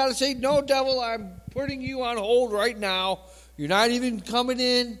 no, you got to say, no, devil, I'm putting you on hold right now. You're not even coming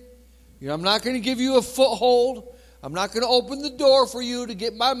in. I'm not going to give you a foothold. I'm not going to open the door for you to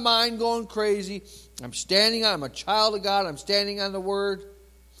get my mind going crazy. I'm a child of God. I'm standing on the Word.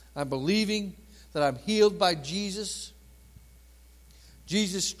 I'm believing that I'm healed by Jesus.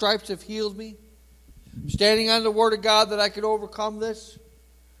 Jesus' stripes have healed me. I'm standing on the Word of God that I can overcome this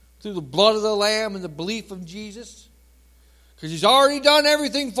through the blood of the Lamb and the belief of Jesus. Because He's already done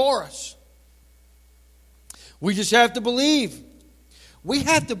everything for us. We just have to believe. We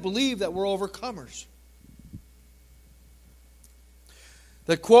have to believe that we're overcomers.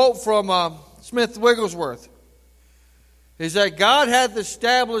 The quote from Smith Wigglesworth is that God hath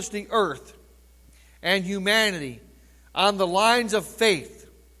established the earth and humanity on the lines of faith.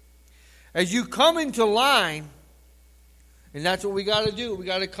 As you come into line And that's what we got to do. We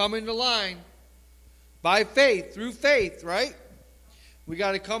got to come into line by faith, through faith, right? We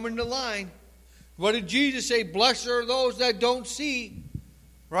got to come into line. What did Jesus say? Blessed are those that don't see,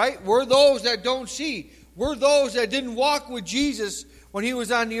 right? We're those that don't see. We're those that didn't walk with Jesus when he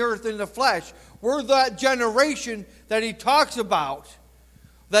was on the earth in the flesh. We're that generation that he talks about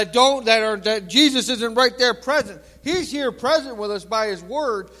that Jesus isn't right there present. He's here present with us by his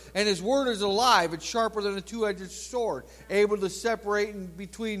word, and his word is alive. It's sharper than a two-edged sword, able to separate in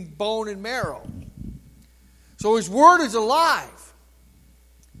between bone and marrow. So his word is alive.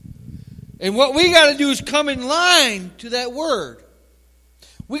 And what we got to do is come in line to that word.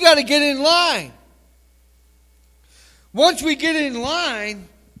 We got to get in line. Once we get in line,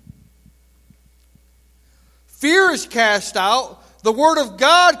 fear is cast out. The Word of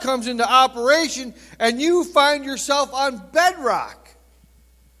God comes into operation, and you find yourself on bedrock.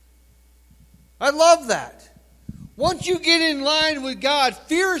 I love that. Once you get in line with God,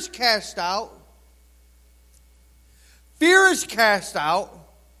 fear is cast out. Fear is cast out.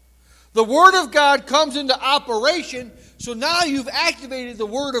 The Word of God comes into operation, so now you've activated the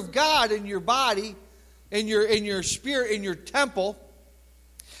Word of God in your body, in your spirit, in your temple,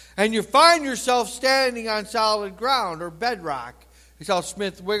 and you find yourself standing on solid ground or bedrock. That's how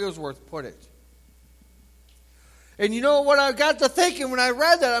Smith Wigglesworth put it. And you know what I got to thinking when I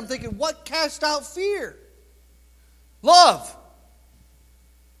read that? I'm thinking, what cast out fear? Love.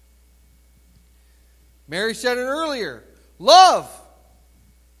 Mary said it earlier. Love.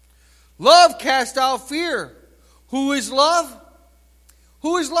 Love cast out fear. Who is love?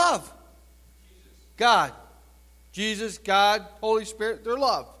 Who is love? Jesus. God. Jesus, God, Holy Spirit, they're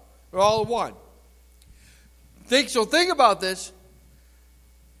love. They're all one. Think about this.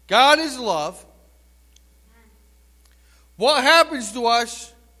 God is love. What happens to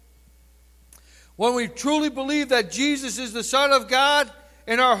us when we truly believe that Jesus is the Son of God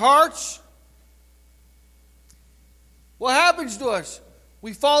in our hearts? What happens to us?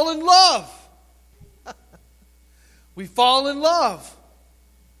 We fall in love. We fall in love.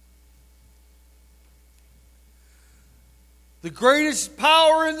 The greatest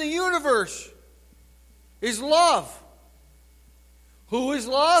power in the universe is love. Who is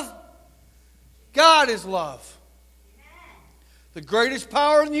love? God is love. The greatest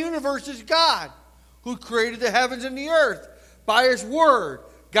power in the universe is God, who created the heavens and the earth by his word.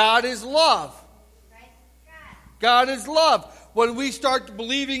 God is love. God is love. When we start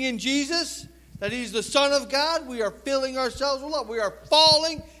believing in Jesus, that he's the Son of God, we are filling ourselves with love. We are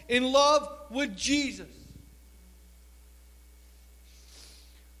falling in love with Jesus.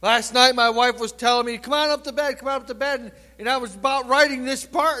 Last night my wife was telling me, come on up to bed. And I was about writing this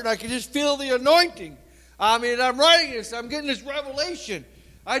part, and I could just feel the anointing. I'm writing this. I'm getting this revelation.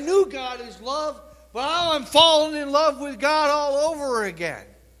 I knew God is love, but now I'm falling in love with God all over again.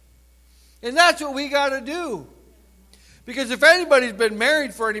 And that's what we got to do. Because if anybody's been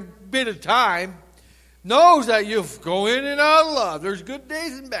married for any bit of time, knows that you go in and out of love. There's good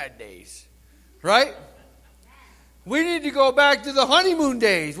days and bad days. Right? We need to go back to the honeymoon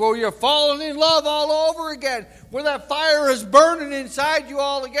days where you're falling in love all over again, where that fire is burning inside you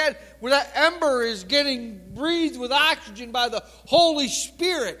all again, where that ember is getting breathed with oxygen by the Holy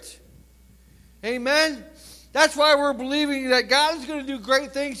Spirit. Amen? That's why we're believing that God is going to do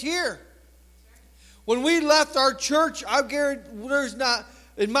great things here. When we left our church, I guarantee there's not,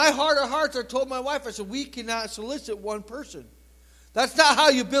 in my heart of hearts, I told my wife, I said, we cannot solicit one person. That's not how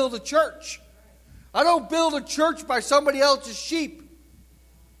you build a church. I don't build a church by somebody else's sheep.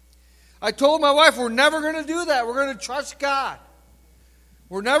 I told my wife we're never going to do that. We're going to trust God.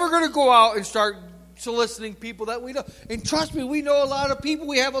 We're never going to go out and start soliciting people that we know. And trust me, we know a lot of people.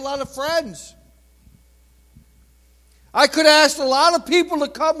 We have a lot of friends. I could ask a lot of people to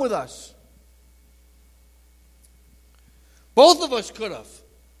come with us. Both of us could have.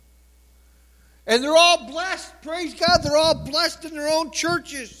 And they're all blessed. Praise God. They're all blessed in their own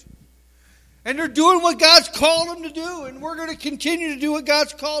churches. And they're doing what God's called them to do. And we're going to continue to do what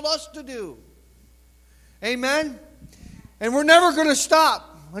God's called us to do. Amen? And we're never going to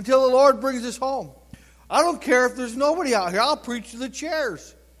stop until the Lord brings us home. I don't care if there's nobody out here. I'll preach to the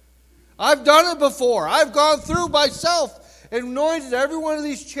chairs. I've done it before. I've gone through myself and anointed every one of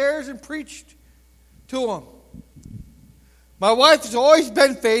these chairs and preached to them. My wife has always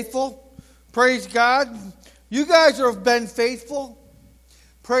been faithful. Praise God. You guys have been faithful.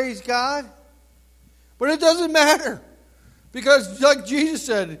 Praise God. But it doesn't matter. Because like Jesus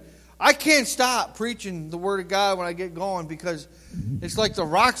said, I can't stop preaching the Word of God when I get going because it's like the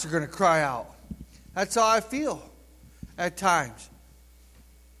rocks are going to cry out. That's how I feel at times.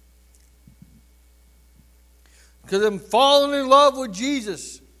 Because I'm falling in love with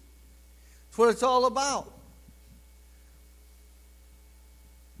Jesus. That's what it's all about.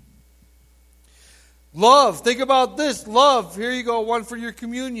 Love. Think about this. Love. Here you go. One for your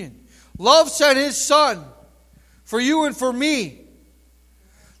communion. Love sent His Son for you and for me,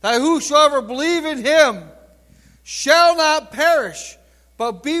 that whosoever believe in Him shall not perish,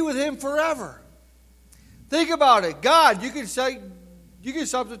 but be with Him forever. Think about it. God, you can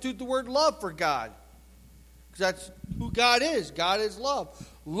substitute the word love for God, because that's who God is. God is love.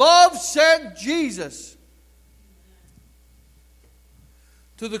 Love sent Jesus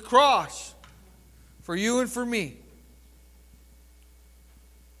to the cross for you and for me.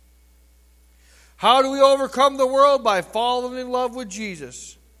 How do we overcome the world? By falling in love with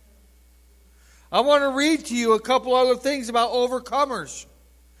Jesus. I want to read to you a couple other things about overcomers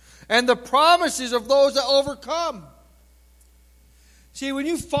and the promises of those that overcome. See, when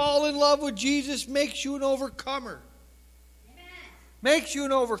you fall in love with Jesus, makes you an overcomer. Amen. Makes you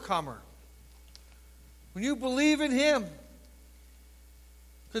an overcomer. When you believe in Him.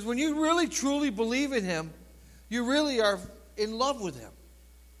 Because when you really truly believe in Him, you really are in love with Him.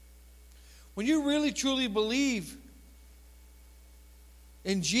 When you really truly believe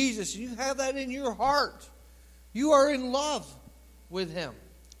in Jesus, you have that in your heart, you are in love with Him.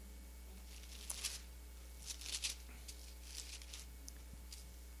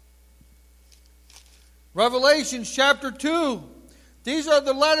 Revelation chapter 2. These are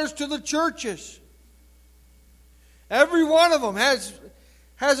the letters to the churches. Every one of them has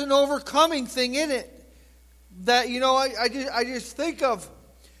an overcoming thing in it that, I just think of,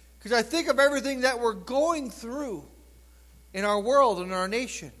 because I think of everything that we're going through in our world and our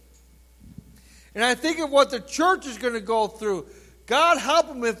nation. And I think of what the church is going to go through. God help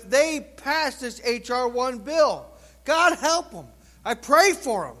them if they pass this H.R. 1 bill. God help them. I pray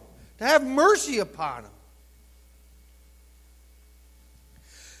for them to have mercy upon them.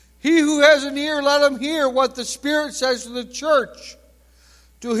 He who has an ear, let him hear what the Spirit says to the church.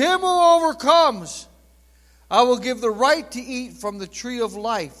 To him who overcomes, I will give the right to eat from the tree of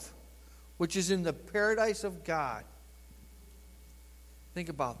life, which is in the paradise of God. Think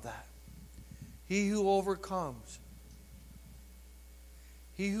about that. He who overcomes.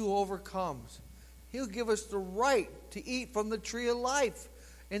 He who overcomes. He'll give us the right to eat from the tree of life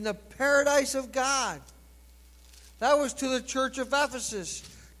in the paradise of God. That was to the church of Ephesus.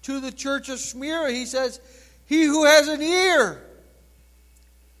 To the church of Smyrna, he says, he who has an ear,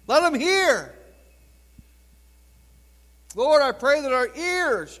 let him hear. Lord, I pray that our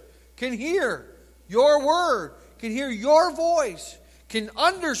ears can hear your word, can hear your voice, can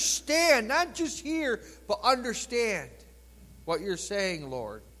understand, not just hear, but understand what you're saying,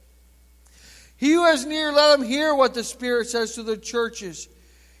 Lord. He who has an ear, let him hear what the Spirit says to the churches.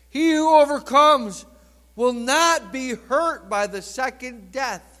 He who overcomes will not be hurt by the second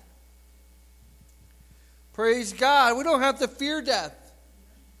death. Praise God. We don't have to fear death.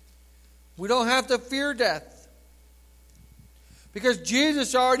 We don't have to fear death. Because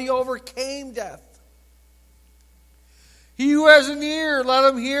Jesus already overcame death. He who has an ear,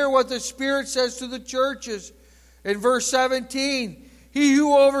 let him hear what the Spirit says to the churches. In verse 17, he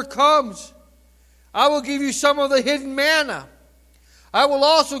who overcomes, I will give you some of the hidden manna. I will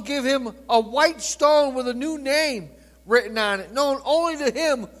also give him a white stone with a new name written on it, known only to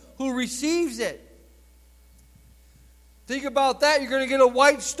him who receives it. Think about that. You're going to get a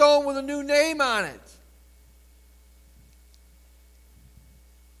white stone with a new name on it.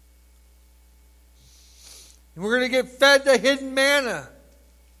 And we're going to get fed the hidden manna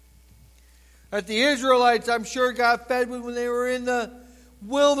that the Israelites, I'm sure, got fed with when they were in the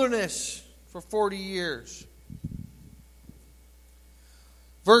wilderness for 40 years.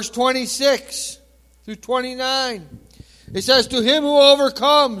 Verse 26 through 29. It says, to him who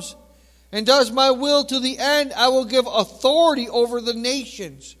overcomes and does my will to the end, I will give authority over the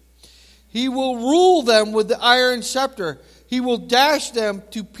nations. He will rule them with the iron scepter. He will dash them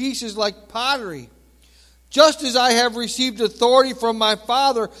to pieces like pottery. Just as I have received authority from my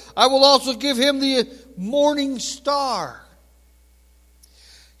Father, I will also give him the morning star.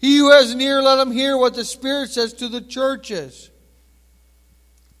 He who has an ear, let him hear what the Spirit says to the churches.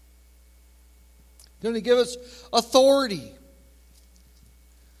 He's going to give us authority.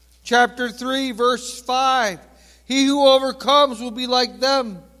 Chapter 3, verse 5. He who overcomes will be like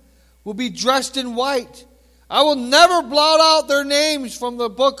them, will be dressed in white. I will never blot out their names from the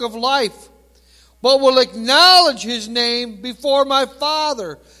book of life, but will acknowledge his name before my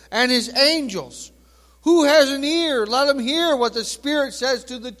Father and his angels. Who has an ear, let him hear what the Spirit says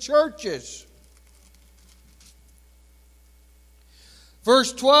to the churches.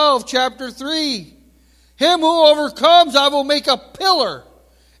 Verse 12, chapter 3. Him who overcomes, I will make a pillar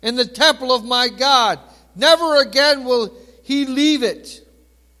in the temple of my God. Never again will he leave it.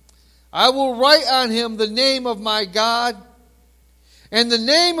 I will write on him the name of my God and the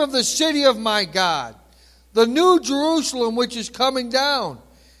name of the city of my God, the new Jerusalem which is coming down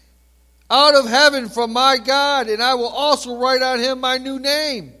out of heaven from my God, and I will also write on him my new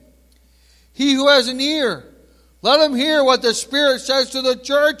name. He who has an ear, let him hear what the Spirit says to the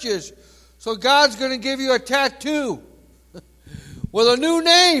churches. So God's going to give you a tattoo with a new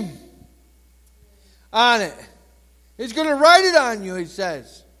name on it. He's going to write it on you, he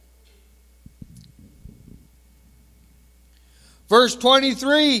says. Verse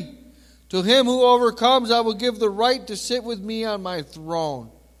 23, to him who overcomes, I will give the right to sit with me on my throne,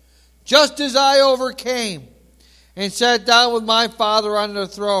 just as I overcame and sat down with my Father on the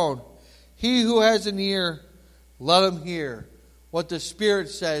throne. He who has an ear, let him hear what the Spirit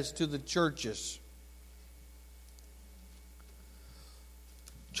says to the churches.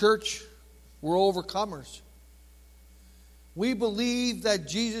 Church, we're overcomers. We believe that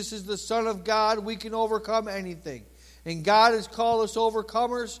Jesus is the Son of God. We can overcome anything. And God has called us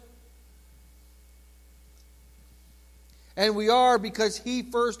overcomers. And we are, because He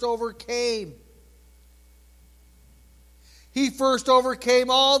first overcame. He first overcame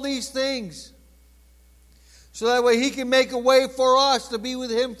all these things. So that way He can make a way for us to be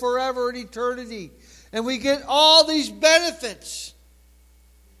with Him forever in eternity. And we get all these benefits.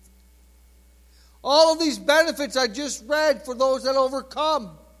 All of these benefits I just read for those that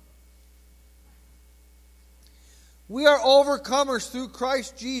overcome. We are overcomers through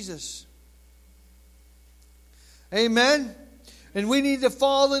Christ Jesus. Amen? And we need to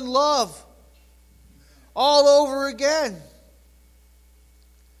fall in love all over again.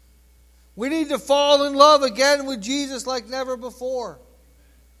 We need to fall in love again with Jesus like never before.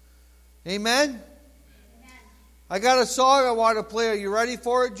 Amen? Amen. I got a song I want to play. Are you ready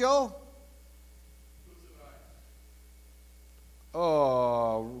for it, Joe?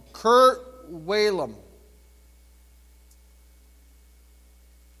 Oh, Kurt Whalum,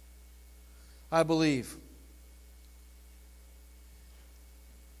 I believe.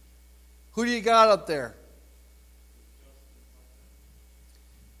 Who do you got up there?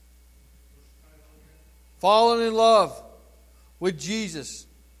 Falling in love with Jesus.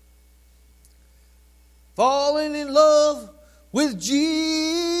 Falling in love with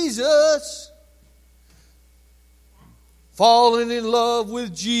Jesus. Falling in love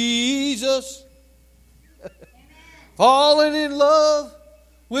with Jesus. Falling in love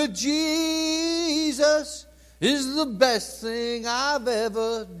with Jesus is the best thing I've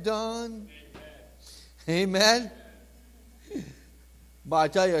ever done. Amen. But I'll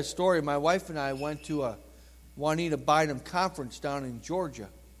tell you a story. My wife and I went to a Juanita Bynum conference down in Georgia.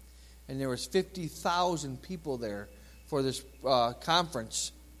 And there was 50,000 people there for this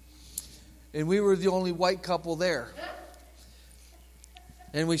conference. And we were the only white couple there.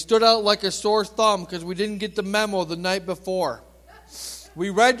 And we stood out like a sore thumb because we didn't get the memo the night before. We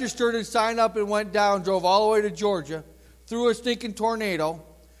registered and signed up and went down, drove all the way to Georgia, through a stinking tornado.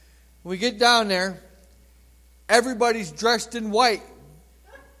 We get down there, everybody's dressed in white.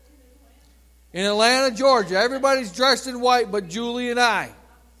 In Atlanta, Georgia, everybody's dressed in white but Julie and I.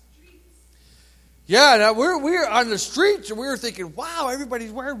 Yeah, now we're on the streets and we were thinking, wow,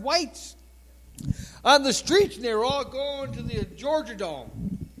 everybody's wearing whites. On the streets, and they were all going to the Georgia Dome.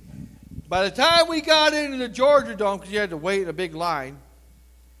 By the time we got into the Georgia Dome, because you had to wait in a big line,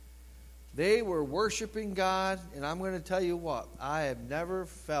 they were worshiping God, and I'm going to tell you what, I have never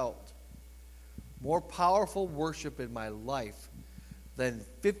felt more powerful worship in my life than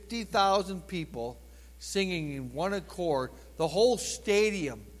 50,000 people singing in one accord. The whole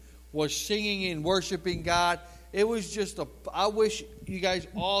stadium was singing and worshiping God. It was just I wish you guys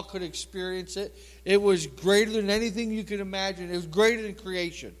all could experience it. It was greater than anything you could imagine. It was greater than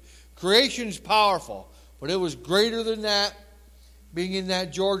creation. Creation is powerful, but it was greater than that. Being in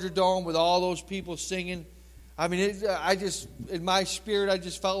that Georgia Dome with all those people singing. I mean, in my spirit, I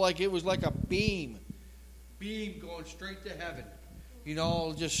just felt like it was like a beam going straight to heaven. You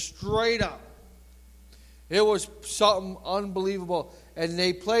know, just straight up. It was something unbelievable. And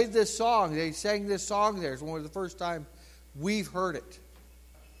they played this song. They sang this song there. It's one of the first time we've heard it.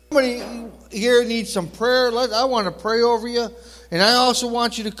 Somebody here needs some prayer. I want to pray over you. And I also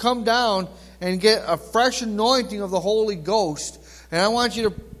want you to come down and get a fresh anointing of the Holy Ghost. And I want you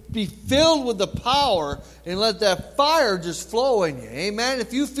to be filled with the power and let that fire just flow in you. Amen.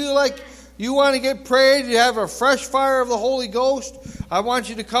 If you feel like you want to get prayed, you have a fresh fire of the Holy Ghost, I want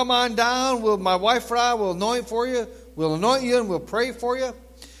you to come on down. My wife and I will anoint for you. We'll anoint you and we'll pray for you.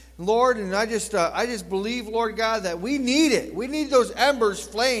 Lord, and I just believe, Lord God, that we need it. We need those embers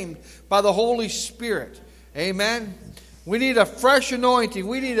flamed by the Holy Spirit. Amen. We need a fresh anointing.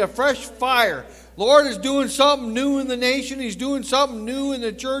 We need a fresh fire. Lord is doing something new in the nation. He's doing something new in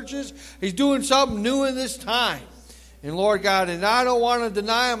the churches. He's doing something new in this time. And Lord God, and I don't want to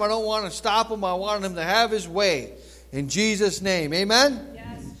deny him. I don't want to stop him. I want him to have his way. In Jesus' name. Amen?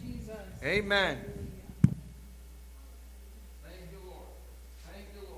 Yes, Jesus. Amen.